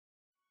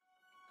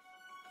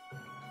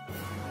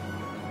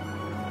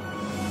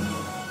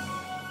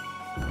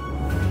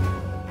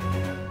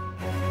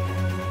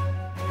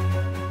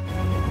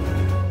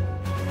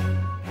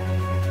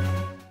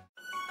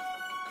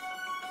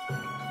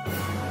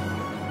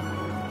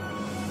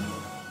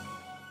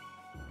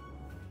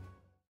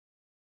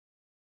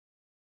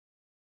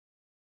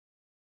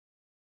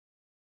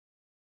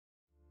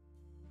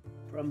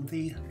From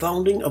the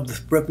founding of the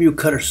Revenue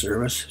Cutter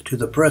Service to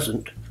the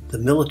present, the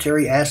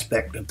military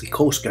aspect of the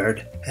Coast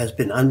Guard has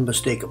been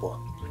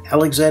unmistakable.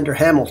 Alexander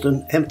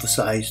Hamilton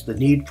emphasized the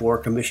need for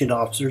commissioned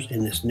officers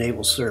in this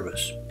naval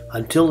service.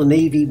 Until the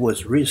Navy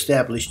was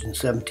re-established in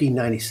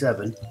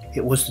 1797,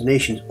 it was the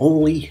nation's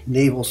only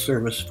naval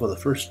service for the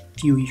first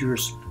few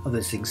years of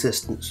its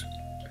existence.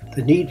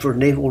 The need for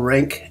naval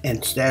rank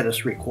and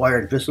status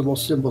required visible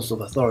symbols of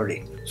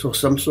authority, so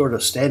some sort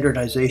of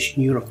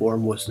standardization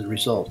uniform was the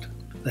result.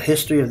 The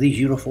history of these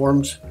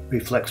uniforms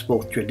reflects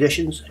both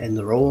traditions and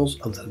the roles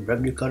of the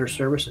Revenue Cutter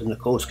Service and the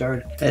Coast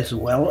Guard, as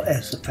well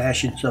as the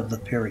fashions of the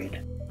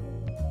period.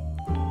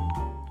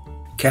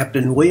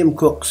 Captain William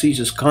Cook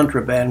seizes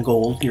contraband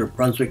gold near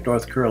Brunswick,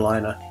 North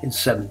Carolina in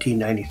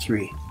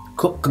 1793.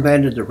 Cook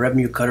commanded the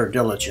Revenue Cutter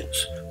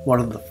Diligence, one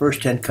of the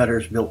first 10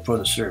 cutters built for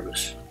the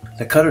service.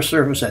 The cutter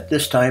service at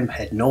this time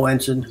had no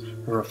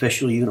ensign or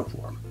official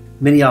uniform.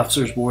 Many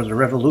officers wore the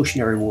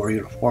Revolutionary War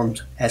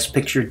uniforms as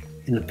pictured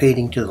in the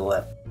painting to the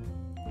left.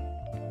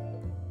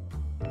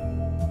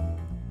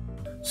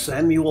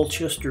 Samuel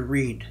Chester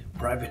Reed,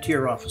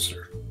 privateer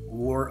officer,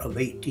 War of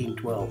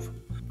 1812.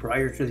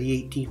 Prior to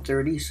the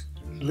 1830s,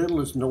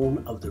 little is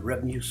known of the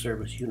Revenue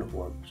Service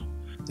uniforms.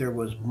 There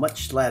was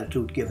much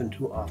latitude given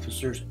to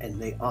officers, and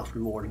they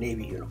often wore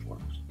Navy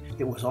uniforms.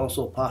 It was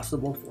also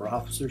possible for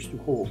officers to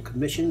hold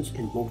commissions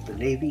in both the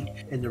Navy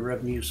and the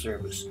Revenue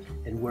Service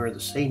and wear the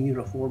same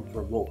uniform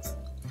for both.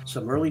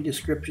 Some early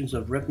descriptions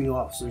of revenue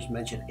officers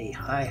mention a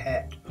high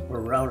hat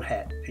or round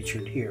hat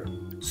pictured here.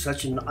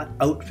 Such an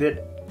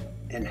outfit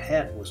and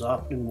hat was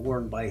often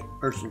worn by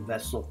merchant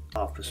vessel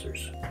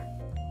officers.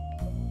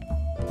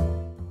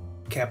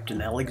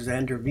 Captain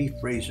Alexander V.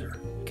 Fraser,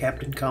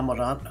 Captain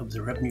Commandant of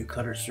the Revenue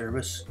Cutter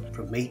Service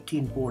from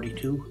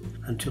 1842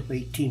 until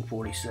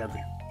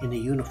 1847, in the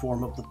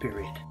uniform of the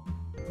period.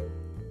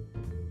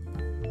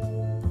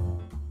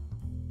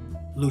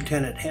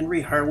 Lieutenant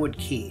Henry Harwood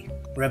Key,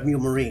 Revenue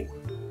Marine,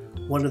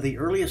 one of the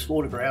earliest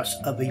photographs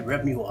of a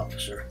revenue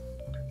officer.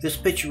 This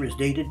picture is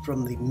dated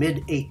from the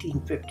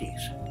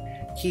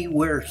mid-1850s. Key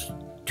wears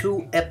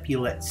 2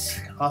 epaulets,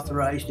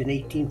 authorized in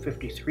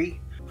 1853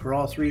 for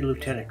all 3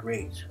 lieutenant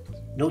grades.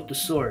 Note the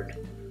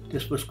sword.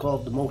 This was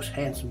called the most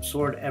handsome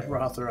sword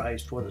ever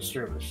authorized for the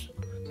service.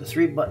 The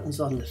 3 buttons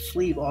on the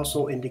sleeve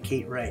also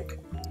indicate rank.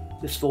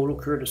 This photo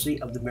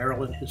courtesy of the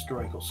Maryland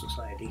Historical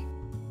Society.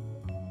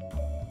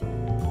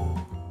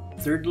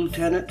 3rd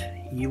Lieutenant,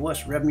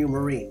 U.S. Revenue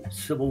Marine,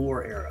 Civil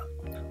War era.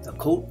 The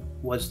coat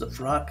was the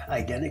frock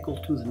identical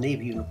to the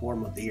Navy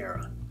uniform of the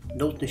era.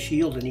 Note the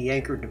shield and the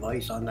anchor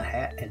device on the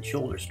hat and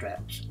shoulder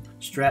straps.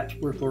 Straps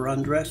were for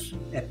undress,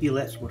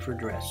 epaulets were for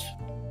dress.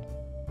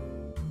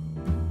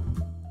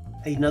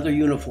 Another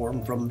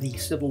uniform from the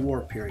Civil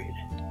War period.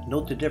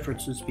 Note the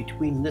differences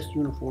between this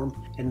uniform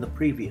and the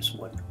previous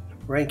one.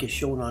 Rank is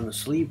shown on the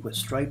sleeve with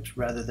stripes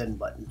rather than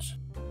buttons.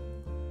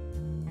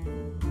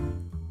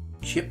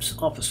 Ship's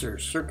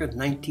officers circa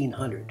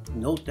 1900.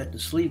 Note that the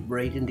sleeve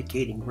braid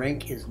indicating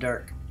rank is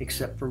dark,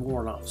 except for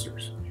warrant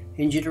officers.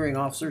 Engineering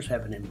officers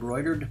have an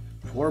embroidered,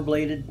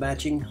 4-bladed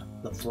matching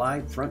the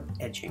fly front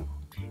edging.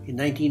 In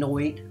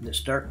 1908,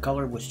 this dark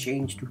color was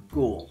changed to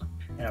gold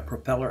and a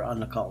propeller on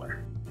the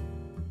collar.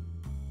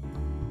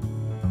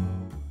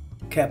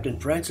 Captain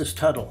Francis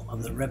Tuttle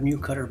of the Revenue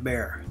Cutter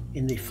Bear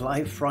in the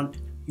fly front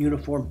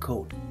uniform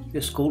coat.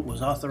 This coat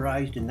was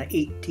authorized in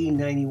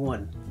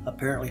 1891.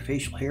 Apparently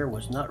facial hair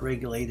was not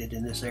regulated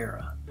in this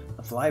era.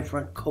 The fly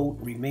front coat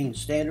remained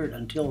standard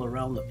until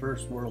around the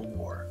First World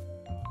War.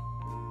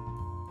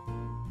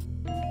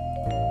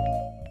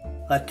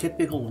 A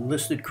typical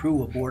enlisted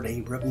crew aboard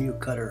a revenue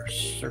cutter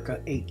circa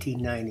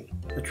 1890.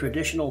 The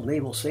traditional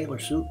naval sailor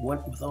suit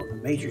went without a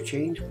major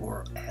change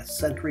for a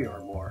century or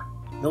more.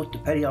 Note the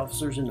petty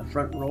officers in the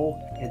front row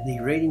and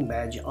the rating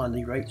badge on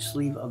the right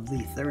sleeve of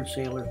the 3rd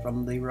sailor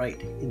from the right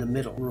in the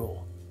middle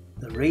row.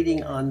 The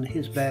rating on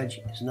his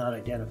badge is not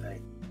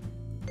identified.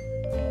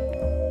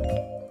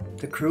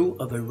 The crew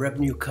of a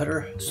revenue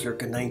cutter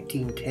circa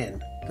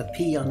 1910. The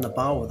P on the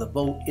bow of the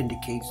boat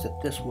indicates that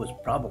this was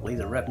probably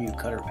the revenue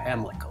cutter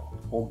Pamlico,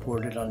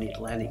 homeported on the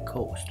Atlantic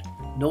coast.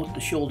 Note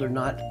the shoulder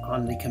knot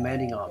on the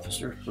commanding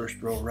officer,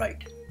 first row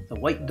right. The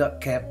white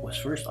duck cap was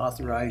first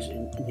authorized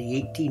in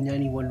the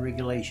 1891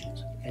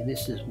 regulations, and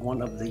this is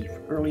one of the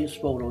earliest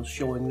photos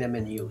showing them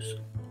in use.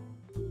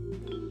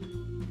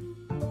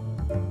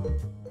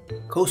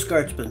 Coast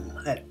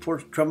Guardsman at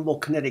Fort Trumbull,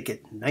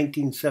 Connecticut,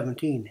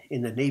 1917,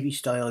 in the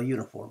Navy-style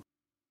uniform.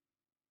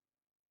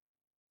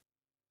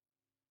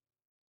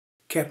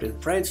 Captain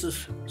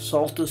Francis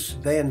Saltus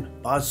Van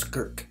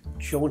Boskirk,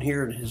 shown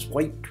here in his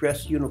white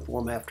dress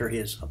uniform after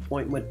his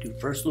appointment to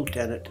First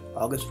Lieutenant,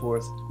 August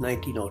 4th,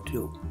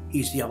 1902.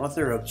 He's the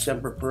author of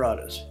Semper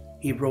Paratus.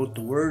 He wrote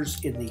the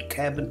words in the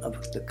cabin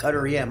of the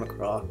cutter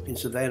Yamacraw in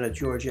Savannah,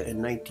 Georgia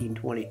in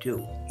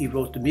 1922. He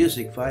wrote the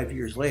music 5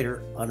 years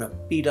later on a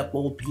beat-up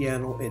old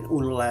piano in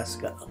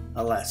Unalaska,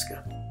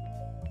 Alaska.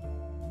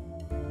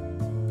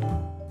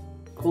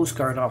 Coast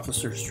Guard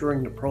officers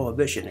during the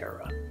Prohibition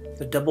era.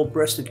 The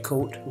double-breasted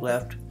coat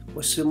left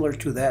was similar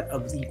to that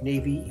of the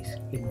Navy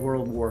in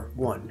World War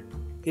I.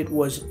 It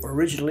was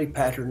originally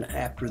patterned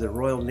after the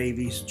Royal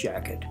Navy's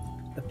jacket.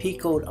 The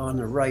peacoat on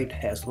the right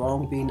has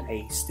long been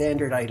a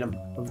standard item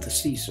of the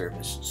sea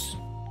services.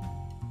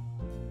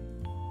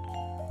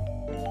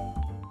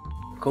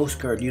 Coast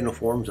Guard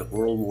uniforms of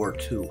World War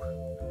II.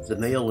 The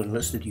male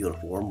enlisted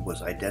uniform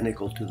was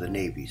identical to the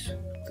Navy's.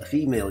 The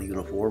female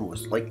uniform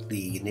was like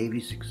the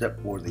Navy's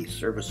except for the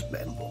service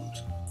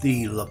emblems.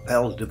 The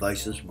lapel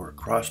devices were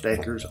crossed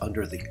anchors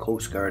under the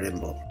Coast Guard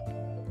emblem.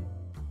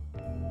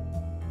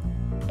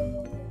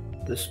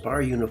 The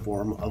spar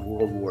uniform of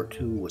World War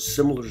II was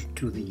similar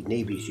to the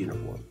Navy's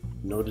uniform.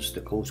 Notice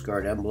the Coast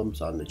Guard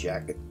emblems on the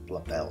jacket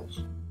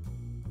lapels.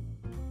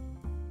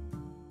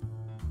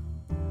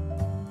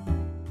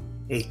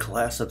 A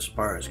class of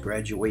spars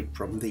graduate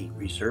from the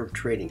Reserve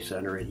Training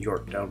Center in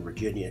Yorktown,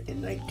 Virginia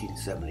in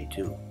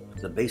 1972.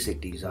 The basic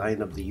design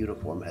of the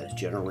uniform has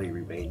generally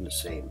remained the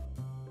same.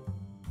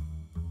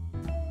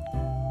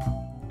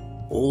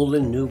 Old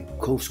and new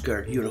Coast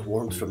Guard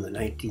uniforms from the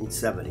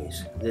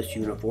 1970s. This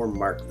uniform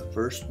marked the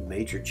first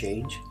major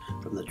change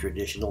from the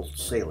traditional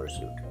sailor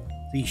suit.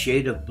 The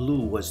shade of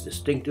blue was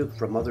distinctive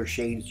from other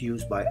shades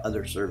used by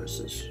other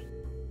services.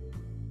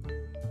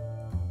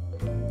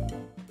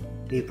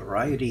 A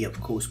variety of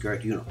Coast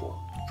Guard uniform.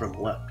 From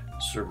left,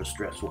 service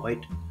dress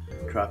white,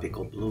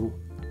 tropical blue,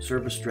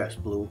 service dress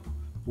blue,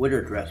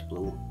 winter dress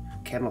blue,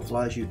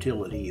 camouflage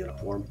utility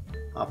uniform,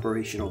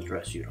 operational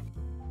dress uniform.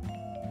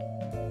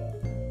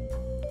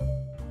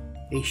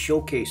 A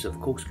showcase of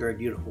Coast Guard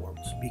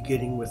uniforms,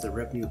 beginning with the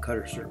Revenue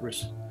Cutter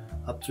Service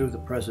up through the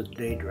present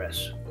day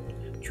dress,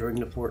 during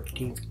the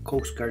 14th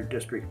Coast Guard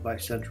District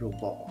Bicentennial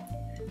Ball.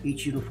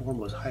 Each uniform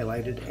was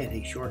highlighted and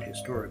a short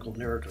historical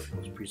narrative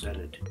was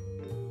presented.